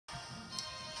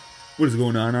What is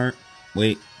going on, Art?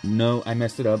 Wait, no, I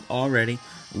messed it up already.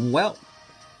 Well,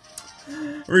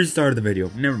 restarted the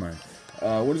video. Never mind.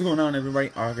 What is going on, everybody?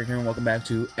 Arker here, and welcome back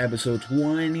to episode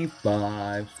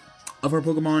 25 of our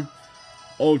Pokemon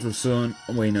Ultra Sun.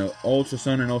 Wait, no, Ultra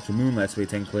Sun and Ultra Moon Let's Play,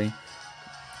 technically.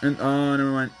 And,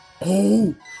 never mind.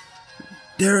 Oh!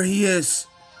 There he is!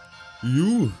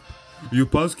 You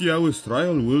passed Kiawa's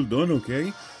trial. Well done,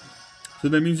 okay? So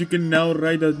that means you can now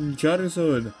ride a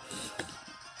Charizard.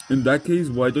 In that case,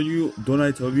 why don't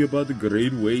I tell you about the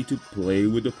great way to play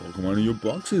with the Pokemon in your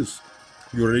boxes?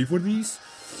 You ready for these?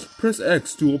 Press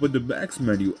X to open the Max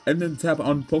menu and then tap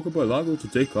on Pokeball logo to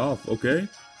take off, okay?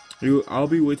 I'll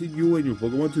be waiting you and your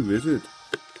Pokemon to visit.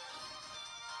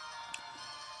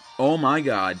 Oh my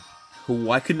god.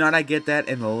 Why could not I get that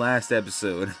in the last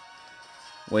episode?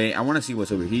 Wait, I want to see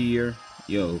what's over here.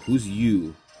 Yo, who's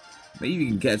you? Maybe you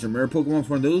can catch a rare Pokemon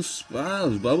from those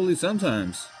smiles, bubbly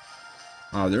sometimes.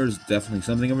 Oh, there's definitely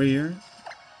something over here.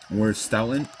 Where's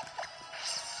Stoutland?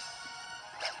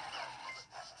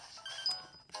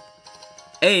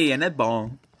 Hey, a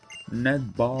netball.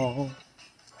 Netball.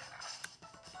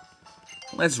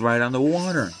 Let's ride on the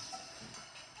water.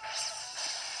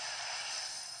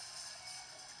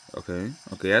 Okay,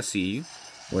 I see you.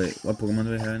 Wait, what Pokemon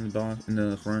do we have in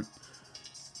the front?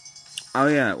 Oh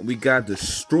yeah, we got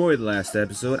destroyed last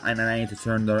episode, and I need to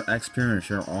turn the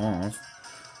experiencer off.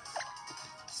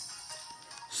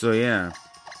 So yeah,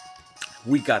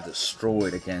 we got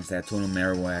destroyed against that Tono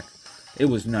Marowak. It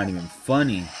was not even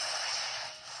funny.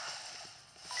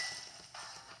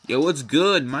 Yo, what's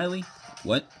good, Miley?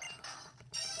 What?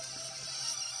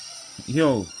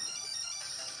 Yo,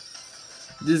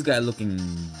 this guy looking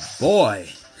boy.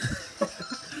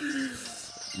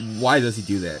 Why does he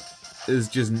do that? It's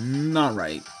just not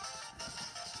right.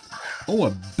 Oh,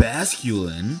 a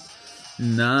Basculin.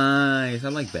 Nice. I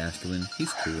like Basculin.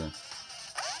 He's cool.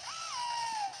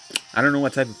 I don't know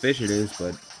what type of fish it is,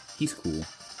 but he's cool.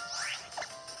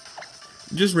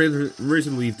 Just ready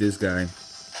to leave this guy.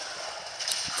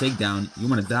 Take down. You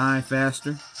want to die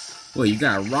faster? Well, you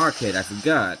got a rock head. I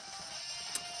forgot.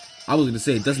 I was going to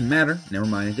say it doesn't matter. Never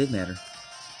mind, it did matter.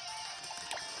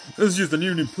 This is just a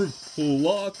new and improved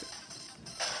lock.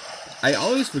 I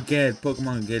always forget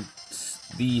Pokemon get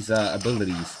these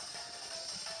abilities.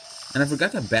 And I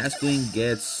forgot that Basculin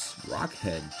gets Rock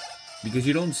Head. Because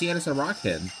you don't see it as a Rock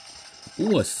Head.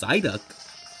 Ooh, a Psyduck.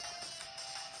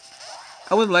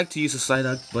 I would like to use a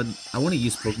Psyduck, but I want to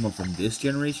use Pokemon from this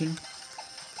generation.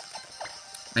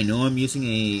 I know I'm using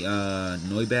a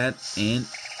Noibat and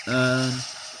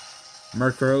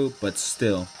Murkrow, but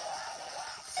still.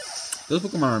 Those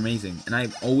Pokemon are amazing, and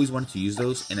I've always wanted to use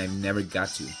those, and I've never got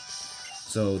to.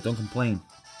 So don't complain.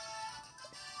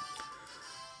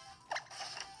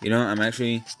 You know, I'm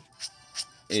actually,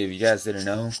 if you guys didn't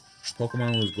know,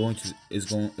 Pokemon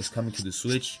is coming to the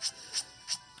Switch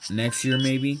next year,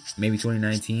 maybe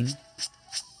 2019.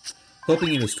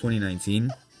 Hoping it is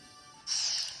 2019,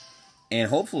 and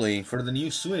hopefully for the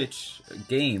new Switch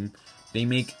game, they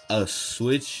make a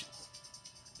Switch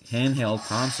handheld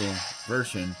console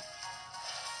version.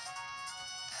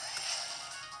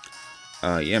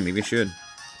 Yeah, maybe I should.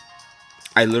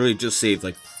 I literally just saved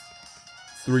like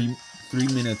 3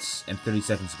 minutes and 30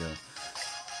 seconds ago.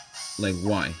 Like,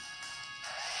 why?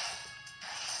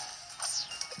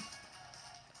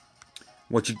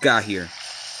 What you got here?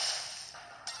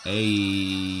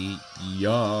 Hey,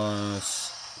 yes.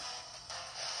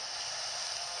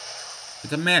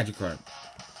 It's a Magikarp.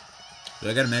 Do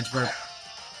I got a Magikarp?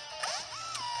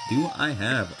 Do I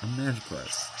have a Magikarp?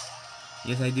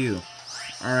 Yes, I do.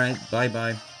 Alright,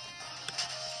 bye-bye.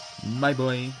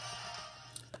 Bye-bye.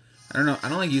 I don't know, I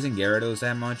don't like using Gyarados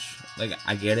that much. Like,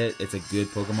 I get it, it's a good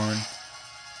Pokemon.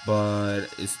 But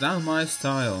it's not my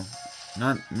style.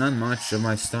 Not much of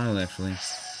my style, actually.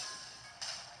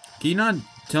 Can you not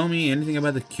tell me anything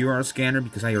about the QR scanner,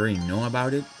 because I already know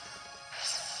about it?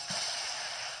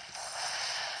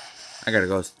 I gotta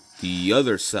go the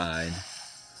other side.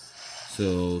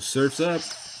 So, surf's up.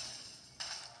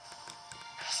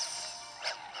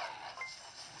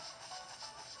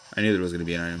 I knew there was going to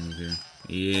be an item here.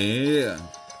 Yeah.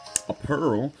 A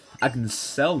pearl. I can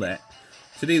sell that.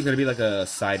 Today's going to be like a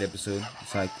side episode.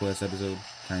 Side quest episode.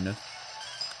 Kind of.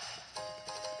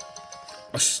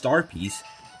 A star piece.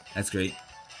 That's great.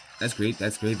 That's great.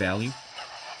 That's great value.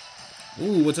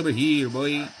 Ooh, what's over here,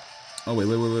 boy? Oh,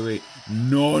 wait.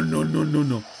 No. No.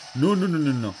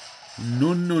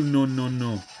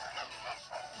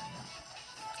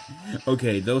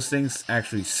 Okay, those things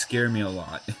actually scare me a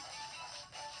lot.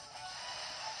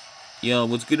 Yo,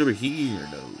 what's good over here,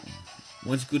 though?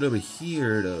 What's good over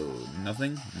here, though?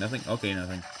 Nothing? Nothing? Okay,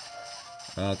 nothing.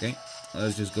 Okay,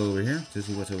 let's just go over here to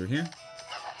see what's over here.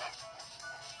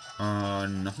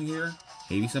 Nothing here.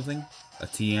 Maybe something. A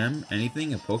TM,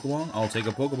 anything, a Pokeball. I'll take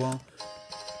a Pokeball.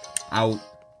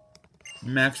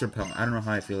 Max Repel. I don't know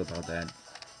how I feel about that.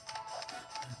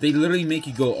 They literally make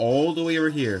you go all the way over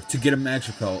here to get a Max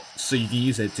Repel, so you can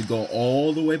use it to go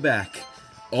all the way back.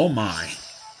 Oh my.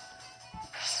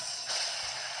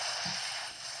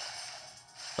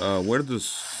 Where are the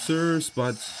Sir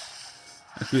spots?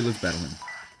 Actually, let's battle him.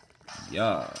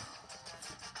 Yeah.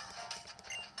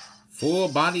 Full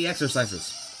body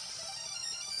exercises.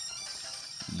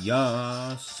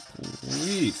 Yes,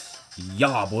 please.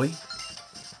 Yeah, boy.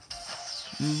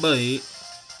 But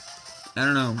I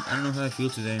don't know. I don't know how I feel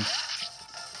today.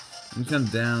 I'm kind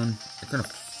of down. I'm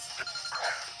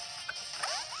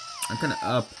kind of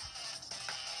up.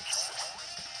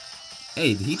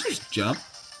 Hey, did he just jump?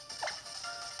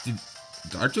 Did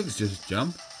Dartrix just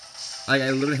jump? Like, I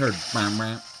literally heard bam,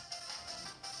 bam.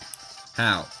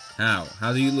 How?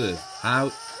 How do you live?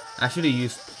 How? I should have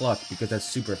used Pluck because that's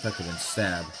super effective in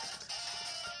Stab.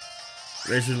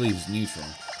 Razor leaves neutral.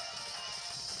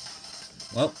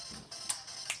 Well,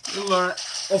 you learn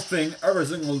a thing every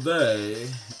single day,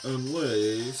 at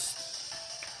least.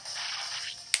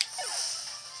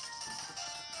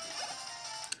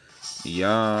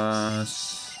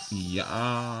 Yes,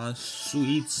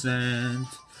 sweet scent.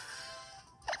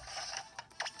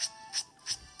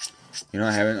 You know,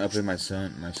 I haven't updated my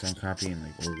son copy in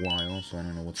like a while, so I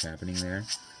don't know what's happening there.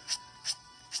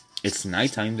 It's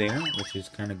nighttime there, which is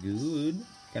kind of good,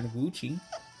 kind of Gucci.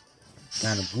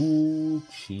 Kind of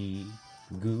Gucci.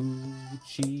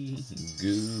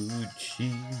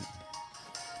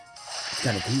 It's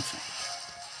kind of Gucci.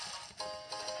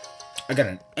 I got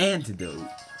an antidote.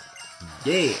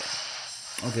 Yeah.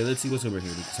 Okay, let's see what's over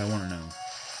here because I want to know.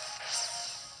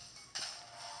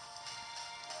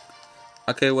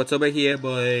 Okay, what's over here,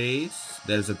 boys?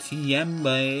 There's a TM,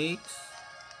 boys.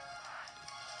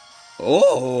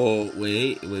 Oh,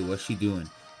 wait, what's she doing?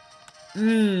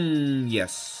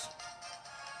 Yes.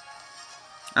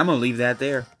 I'm gonna leave that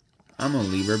there. I'm gonna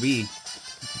leave her be.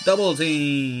 Double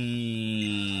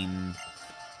team.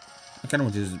 I kind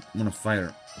of just want to fight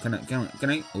her. Can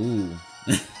I? Ooh.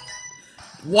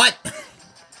 What?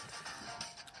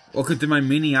 Welcome to my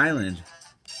mini island.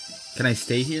 Can I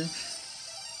stay here?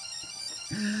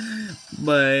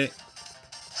 But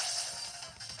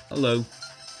hello,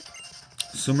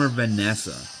 Summer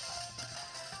Vanessa.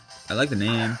 I like the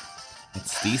name.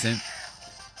 It's decent.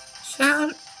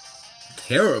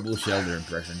 Terrible Shelter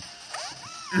impression.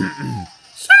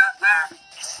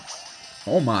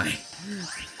 Oh my!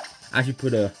 I should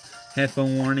put a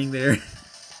headphone warning there.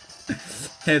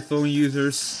 Headphone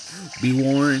users, be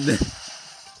warned.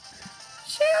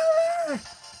 Shelter!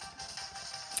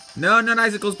 No, not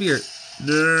Icicle Spear.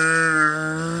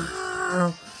 No!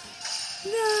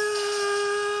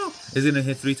 No! Is it gonna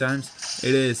hit 3 times?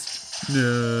 It is.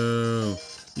 No!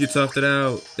 You toughed it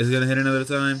out. Is it gonna hit another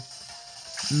time?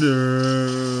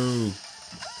 No!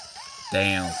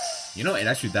 Damn. You know, it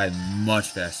actually died much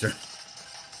faster.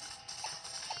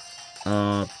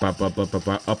 Up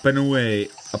and away.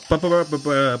 Up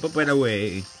and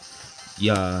away.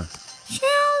 Yeah.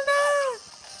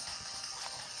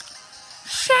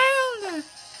 Shelter!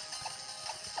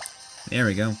 There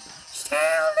we go.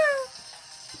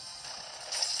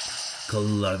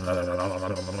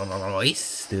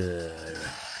 Cloister.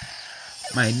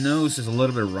 My nose is a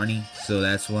little bit runny, so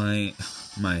that's why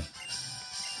my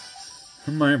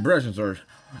impressions are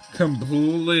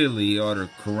completely utter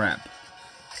crap.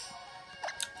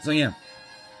 So yeah.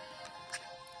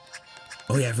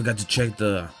 Oh yeah, I forgot to check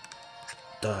the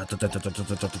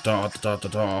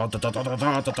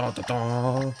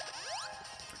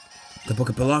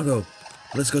Poképelago.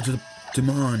 Let's go to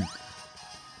MOHN.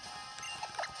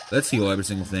 Let's heal every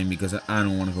single thing because I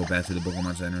don't want to go back to the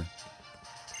Pokemon Center.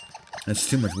 That's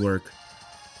too much work.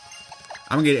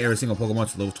 I'm gonna get every single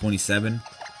Pokemon to level 27.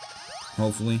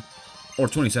 Hopefully. Or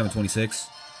 27, 26.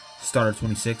 Starter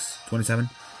 26, 27.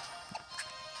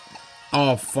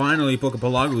 Oh, finally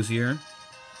Poképelago's here.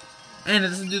 And it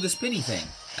doesn't do the spinny thing.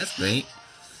 That's great.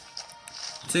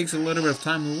 It takes a little bit of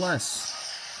time less.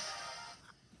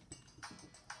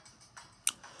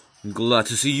 Glad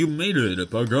to see you made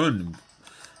it, Pagan.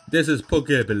 This is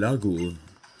Poképelago.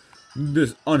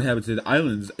 This uninhabited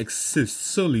island exists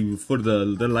solely for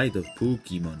the delight of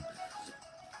Pokemon.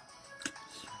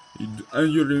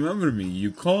 And you remember me.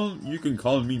 You can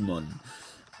call me Mon.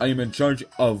 I am in charge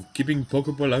of keeping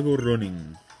Poképelago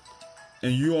running.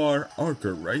 And you are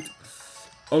Arker, right?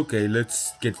 Okay,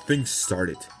 let's get things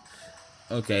started.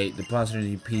 Okay, deposit in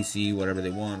your PC, whatever they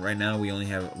want. Right now, we only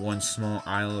have one small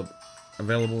aisle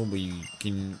available, but you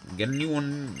can get a new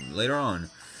one later on.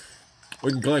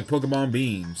 We can collect Pokemon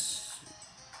beans.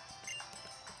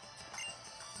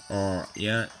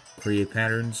 Yeah, create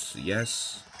patterns,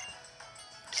 yes.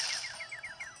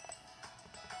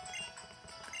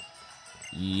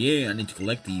 Yeah, I need to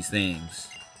collect these things.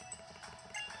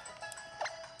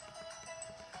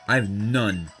 I have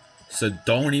none, so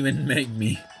don't even make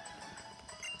me.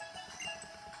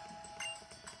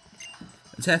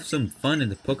 Let's have some fun in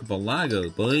the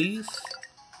Pokeball, boys.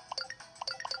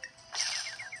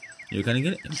 You're gonna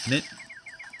get infinite.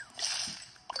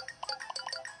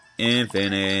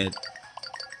 Infinite.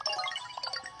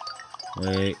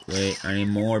 Wait, I need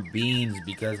more beans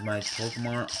because my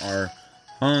Pokemon are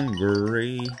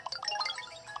hungry.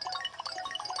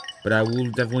 But I will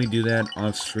definitely do that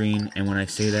off screen, and when I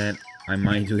say that, I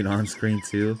might do it on screen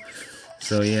too.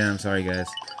 So yeah, I'm sorry guys.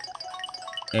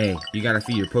 Hey, you gotta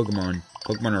feed your Pokemon.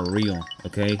 Pokemon are real,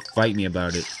 okay? Fight me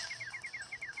about it.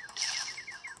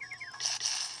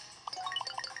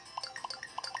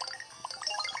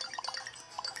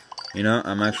 You know,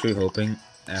 I'm actually hoping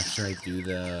after I do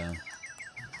the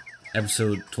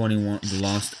episode 21, the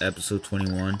Lost episode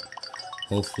 21,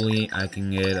 hopefully I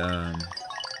can get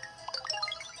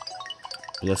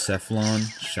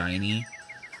Blacephalon shiny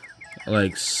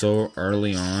like so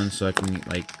early on, so I can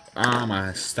like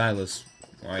my stylus.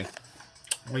 Why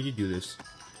you do this?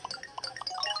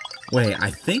 Wait,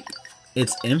 I think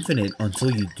it's infinite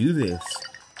until you do this.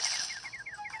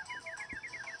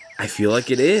 I feel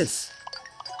like it is.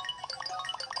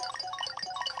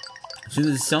 So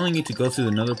it's telling you to go to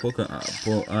another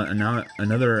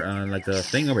another like the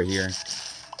thing over here.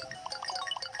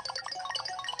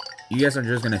 You guys are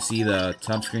just gonna see the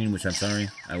top screen, which I'm sorry.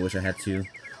 I wish I had two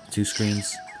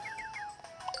screens,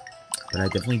 but I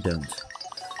definitely don't.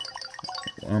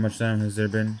 How much time has there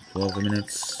been? 12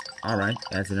 minutes. Alright,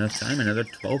 that's enough time. Another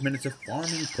 12 minutes of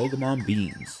farming Pokemon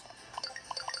beans.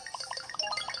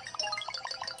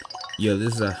 Yo,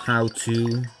 this is a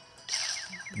how-to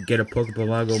get a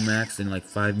Pokeball max in like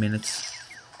 5 minutes.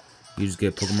 You just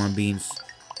get Pokemon beans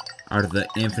out of the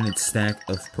infinite stack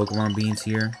of Pokemon beans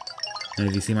here. And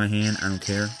if you see my hand, I don't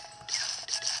care.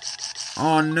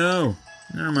 Oh no!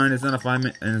 Never mind, it's not a 5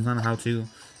 minute, and it's not a how-to.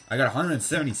 I got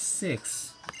 176.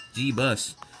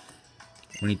 G-bus.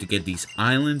 We need to get these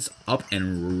islands up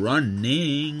and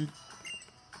running.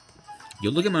 Yo,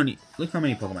 look how many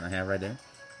Pokemon I have right there.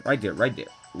 Right there.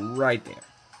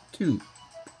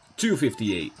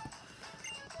 258.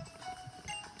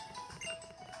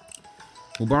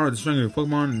 We'll borrow the strength of your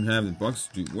Pokemon and have the box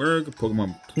do work.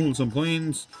 Pokemon pull some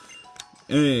planes.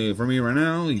 Hey, for me right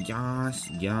now, yes,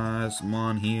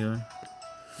 MOHN here.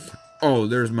 Oh,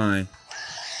 there's my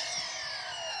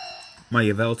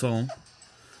Yveltal.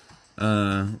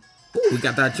 We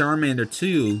got that Charmander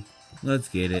too. Let's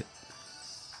get it.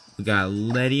 We got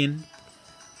Ledian.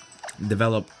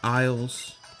 Develop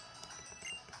Isles.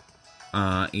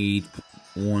 Each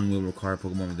one will require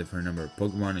Pokemon with a different number of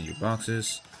Pokemon in your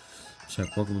boxes.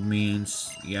 Check Pokemon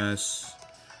means yes.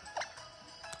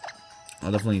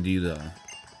 I'll definitely do the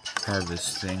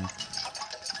harvest thing.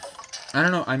 I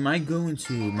don't know, I might go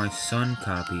into my Sun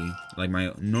copy, like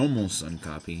my normal Sun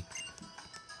copy.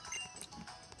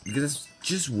 Because it's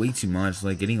just way too much,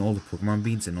 like getting all the Pokemon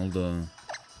beans and all the...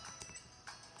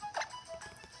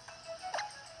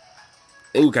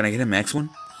 Oh, can I get a max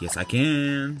one? Yes, I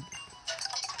can.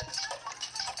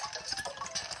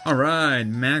 Alright,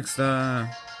 max the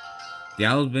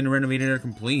island's been renovated or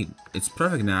complete. It's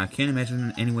perfect now. I can't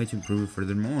imagine any way to improve it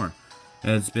furthermore.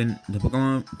 It's been the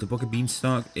Pokebean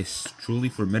stock is truly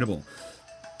formidable.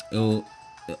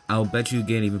 I'll bet you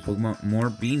get even more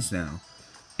beans now.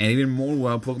 And even more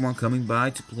wild Pokemon coming by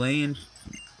to play and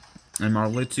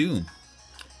marvel it too.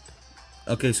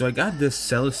 Okay, so I got this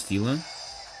Celesteela,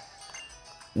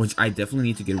 which I definitely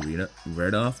need to get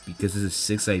rid of because this is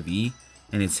 6 IV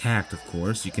and it's hacked, of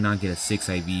course. You cannot get a 6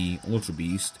 IV Ultra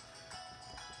Beast.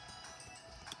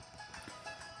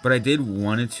 But I did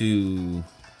wanted to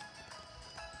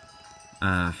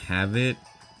have it,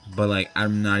 but like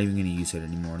I'm not even gonna use it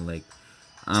anymore. Like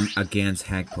I'm against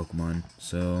hacked Pokemon,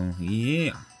 so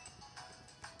yeah.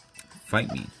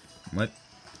 Fight me. What?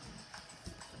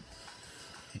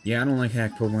 Yeah, I don't like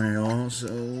hacked Pokemon at all, so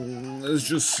let's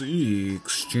just see.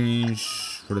 Exchange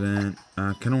for that.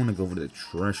 I kinda wanna go for the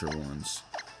treasure ones.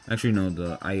 Actually no,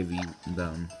 the EV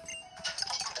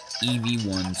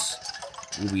ones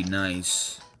will be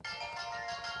nice.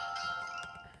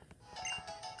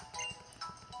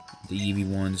 The EV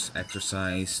ones,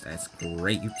 exercise, that's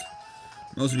great.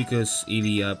 Mostly because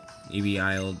EV up, EV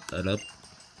I'll up,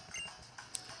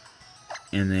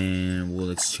 And then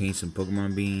we'll exchange some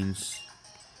Pokemon beans.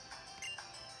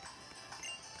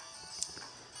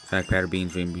 Fact powder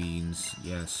beans, dream beans.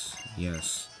 Yes,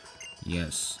 yes,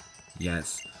 yes,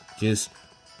 yes. Just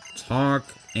talk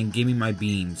and give me my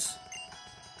beans.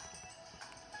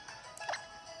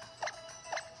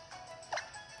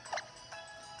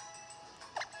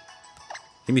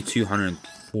 Give me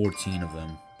 214 of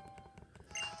them.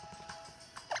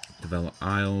 Develop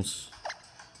aisles.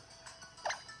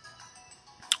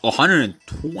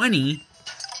 120?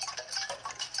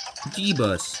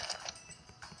 G-Bus.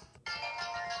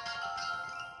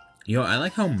 Yo, I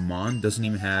like how MOHN doesn't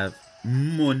even have...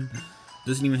 MOHN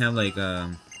doesn't even have, like,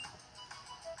 I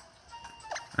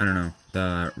don't know,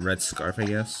 the red scarf, I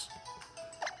guess.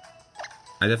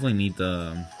 I definitely need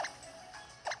the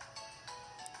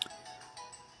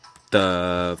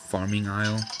farming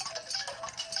aisle.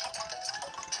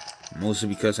 Mostly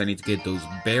because I need to get those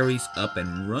berries up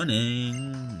and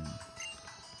running.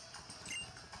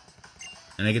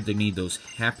 And I get to need those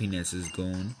happinesses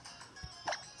going.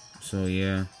 So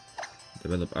yeah.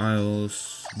 Develop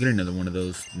aisles. Get another one of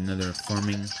those. Another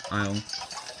farming aisle.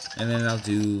 And then I'll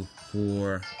do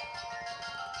for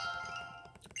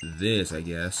this, I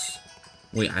guess.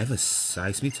 Wait, I have a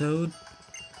Seismitoad?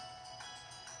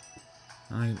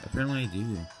 Apparently I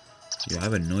do. Yo, I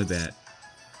have a Noibat.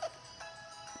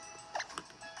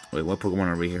 Wait, what Pokemon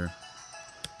are we here?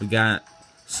 We got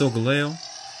Solgaleo.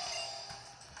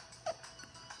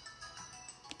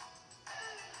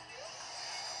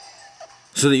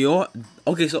 So the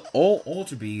okay, so all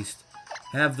Ultra Beasts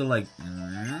have the like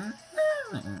I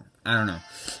don't know,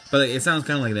 but it sounds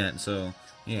kind of like that. So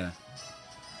yeah.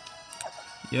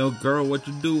 Yo, girl, what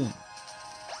you doing?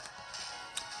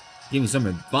 Give me some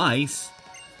advice.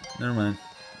 Never mind.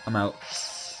 I'm out.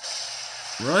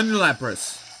 Run,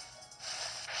 Lapras.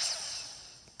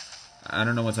 I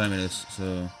don't know what time it is,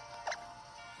 so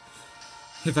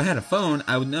if I had a phone,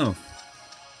 I would know.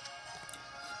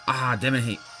 Ah, damn it,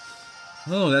 hey.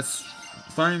 Oh, that's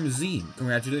Farm Z.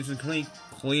 Congratulations,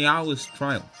 Cleo's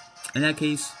trial. In that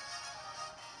case,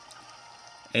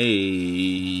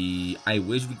 hey, I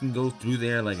wish we can go through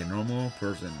there like a normal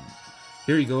person.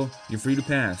 Here you go. You're free to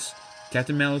pass.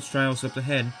 Captain Mallow's trial is up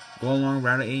ahead. Go along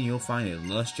Route 8 and you'll find a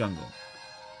lush jungle.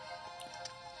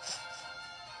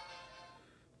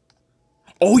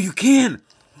 Oh, you can!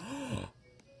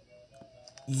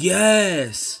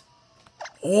 Yes!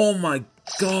 Oh my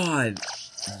god!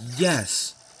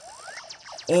 Yes!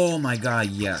 Oh my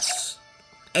god, yes!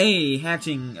 Hey,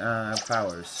 hatching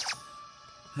powers.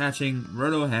 Hatching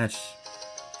Roto hatches.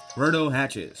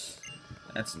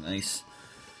 That's nice.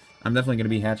 I'm definitely gonna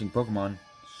be hatching Pokemon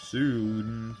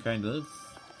soon, kind of.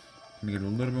 Gonna get a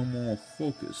little bit more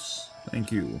focus.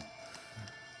 Thank you.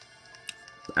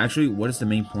 Actually, what is the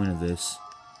main point of this?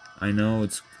 I know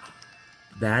it's...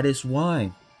 That is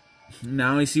why.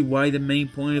 Now I see why the main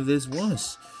point of this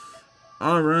was.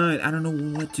 Alright, I don't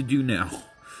know what to do now.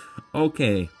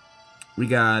 Okay. We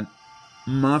got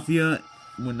Mafia.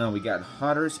 Well, no, we got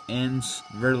Hotters and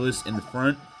Vertilus in the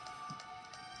front.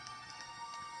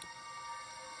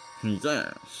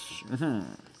 Yes.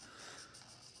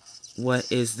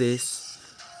 What is this?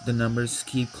 The numbers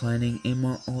keep climbing in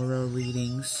my aura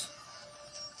readings.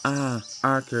 Ah,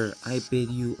 Arker, I bid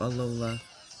you Alola.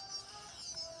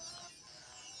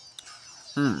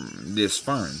 This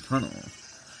fine tunnel.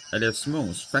 It is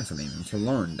most fascinating to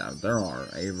learn that there are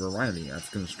a variety of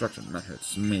construction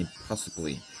methods made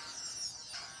possible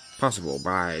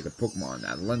by the Pokemon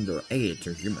that lend their aid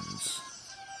to humans.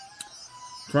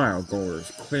 Trial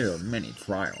goers clear many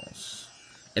trials.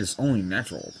 It is only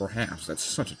natural, perhaps, that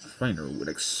such a trainer would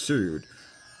exude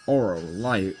aura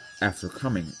light after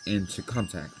coming into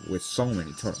contact with so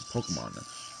many turtle Pokemon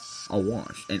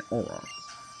awash in aura.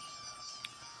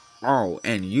 Oh,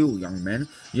 and you, young man,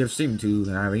 you seem to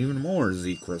have even more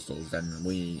Z crystals than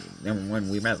when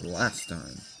we met last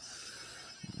time.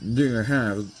 Do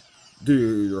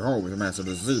you hold the master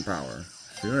the Z power?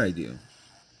 Sure I do.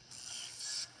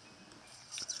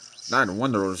 That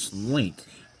wondrous link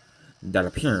that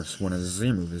appears when a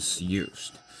Z move is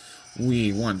used.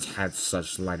 We once had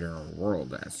such light in our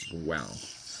world as well,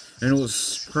 and it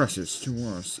was precious to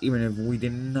us, even if we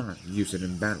did not use it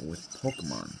in battle with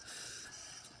Pokemon.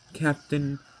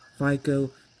 Captain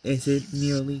Fico, is it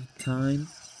nearly time?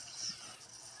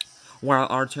 While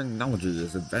our technology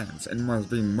is advanced and must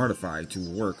be modified to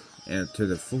work to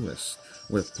the fullest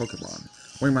with Pokemon,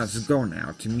 we must go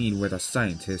now to meet with a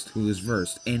scientist who is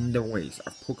versed in the ways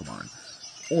of Pokemon,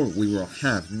 or we will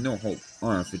have no hope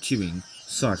of achieving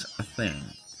such a thing.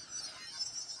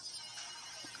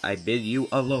 I bid you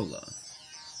Alola.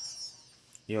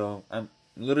 Yo,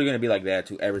 literally gonna be like that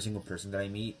to every single person that I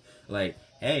meet. Like,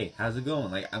 hey, how's it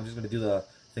going? Like, I'm just gonna do the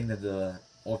thing that the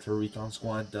Ultra Recon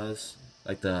Squad does,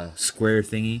 like the square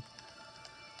thingy.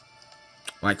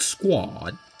 Like,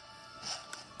 squad.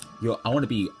 Yo, I want to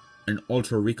be an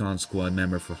Ultra Recon Squad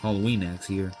member for Halloween next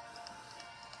year.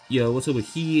 Yo, what's over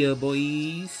here,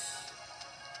 boys?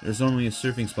 There's only a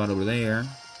surfing spot over there.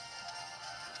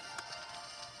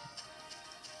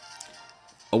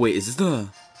 Oh wait, is this the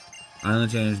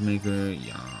Island Challenge Maker?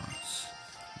 Yes.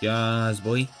 Yes,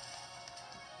 boy.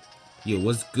 Yo,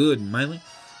 what's good, Miley?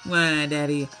 Why,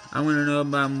 Daddy, I want to know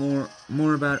about more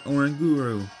about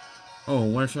Oranguru. Oh,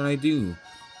 what should I do?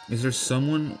 Is there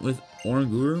someone with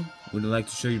Oranguru? Would you like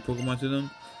to show your Pokemon to them?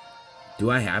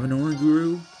 Do I have an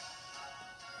Oranguru?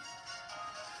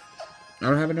 I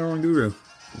don't have an Oranguru.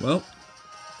 Well,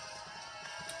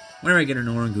 whenever I get an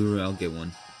Oranguru, I'll get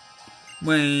one.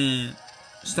 Well,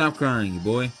 stop crying, you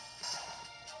boy.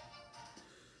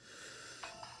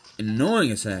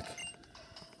 Annoying as heck.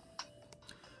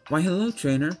 Why, hello,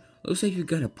 trainer. Looks like you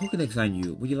got a Pokedex on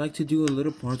you. Would you like to do a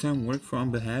little part-time work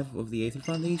on behalf of the Aether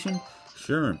Foundation?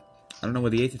 Sure. I don't know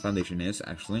what the Aether Foundation is,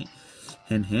 actually.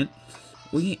 Hint, hint.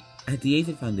 We at the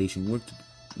Aether Foundation work to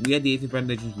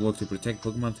protect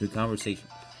Pokemon through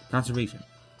conservation.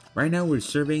 Right now, we're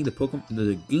surveying the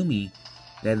Gumi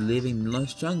that live in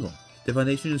Lush Jungle. The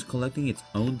Foundation is collecting its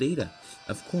own data,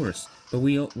 of course, but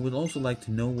we would also like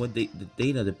to know what the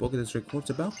data the Pokédex records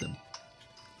about them.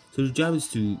 So the job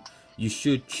is you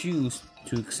should choose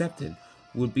to accept it,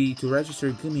 would be to register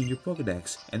a Gumi in your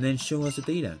Pokédex, and then show us the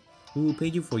data. We will pay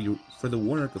you for the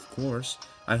work, of course.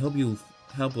 I hope you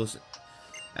help us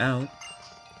out.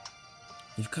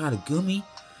 You've got a Gumi?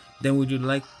 Then would you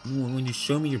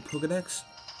show me your Pokédex?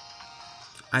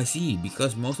 I see,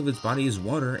 because most of its body is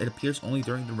water, it appears only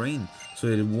during the rain, so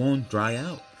that it won't dry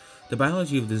out. The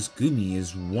biology of this Gumi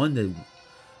is one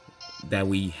that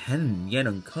we hadn't yet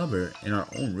uncovered in our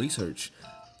own research.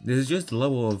 This is just the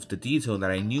level of the detail that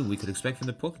I knew we could expect from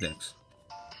the Pokédex.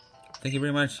 Thank you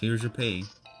very much, here's your pay.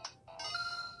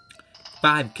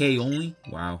 5K only?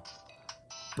 Wow.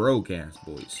 Broke-ass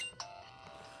boys.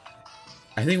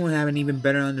 I think we'll have an even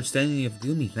better understanding of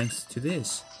Gumi thanks to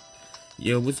this.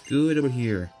 Yo, what's good over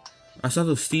here? I saw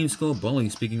those Steam Skull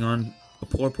bullies speaking on a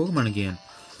poor Pokemon again.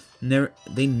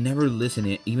 They never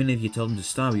listen, even if you tell them to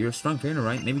stop. You're a strong trainer,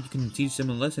 right? Maybe you can teach them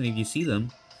a lesson if you see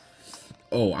them.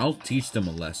 Oh, I'll teach them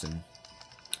a lesson.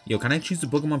 Yo, can I choose the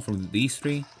Pokemon from these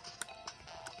three?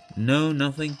 No,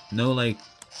 nothing? No, like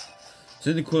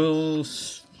Cyndaquil,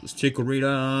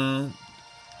 Chikorita,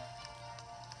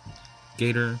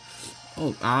 Gator.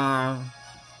 Oh,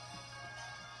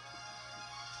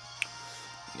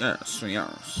 yes.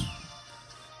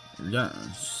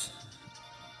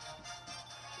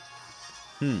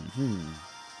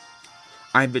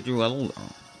 I bet you will.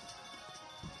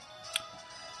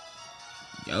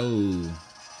 Yo.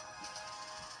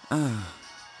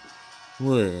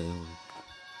 Well.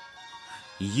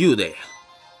 You there.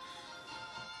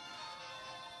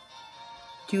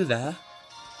 You there?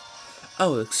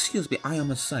 Oh, excuse me, I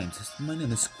am a scientist. My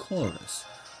name is Chorus.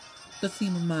 The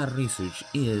theme of my research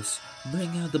is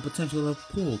bring out the potential of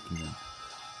Pokemon.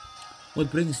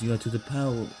 What brings you to the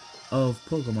power of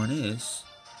Pokemon is,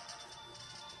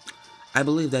 I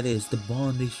believe that is the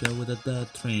bond they share with the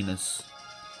trainers.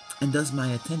 And thus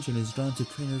my attention is drawn to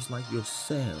trainers like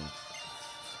yourself.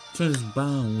 Trainers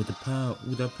bound with their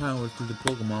power through the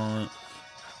Pokemon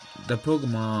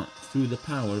through the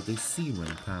power of the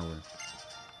C-Ring power.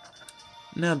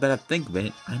 Now that I think of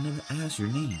it, I never asked your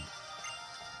name.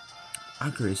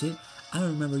 Arker, is it? I don't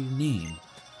remember your name.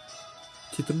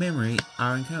 To commemorate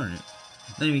our encounter,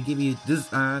 let me give you this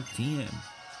TM.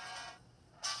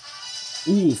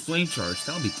 Ooh, Flame Charge.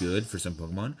 That'll be good for some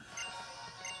Pokemon.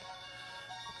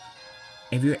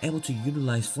 If you're able to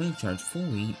utilize Flame Charge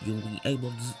fully, you'll be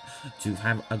able to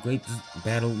have a great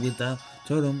battle with the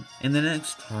Totem in the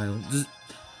next trial.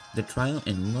 The trial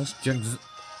in Lush Jungle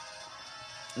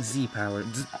Z power.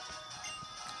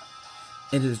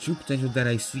 It is the true potential that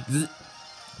I see.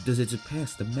 Does it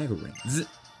surpass the Mega Ring?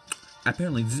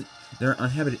 Apparently, there are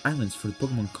uninhabited islands for the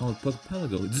Pokemon called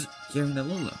Pokepelago here in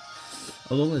Alola.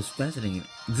 Alola is fascinating.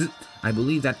 I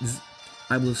believe that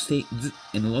I will stay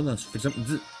in Alola for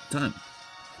some time.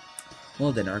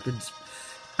 Well then, Arker,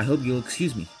 I hope you'll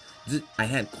excuse me. I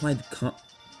had quite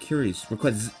curious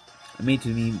requests made to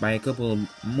me by a couple of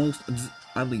most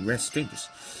oddly dressed strangers.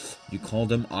 You call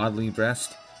them oddly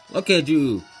dressed? Look at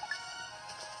you!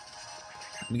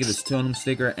 Let me get this Totem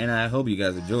sticker, and I hope you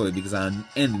guys enjoy it because I'm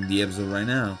ending the episode right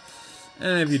now.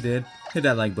 And if you did, hit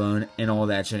that like button, and all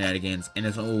that shenanigans. And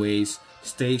as always,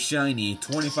 stay shiny.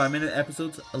 25-minute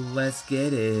episodes. Let's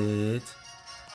get it.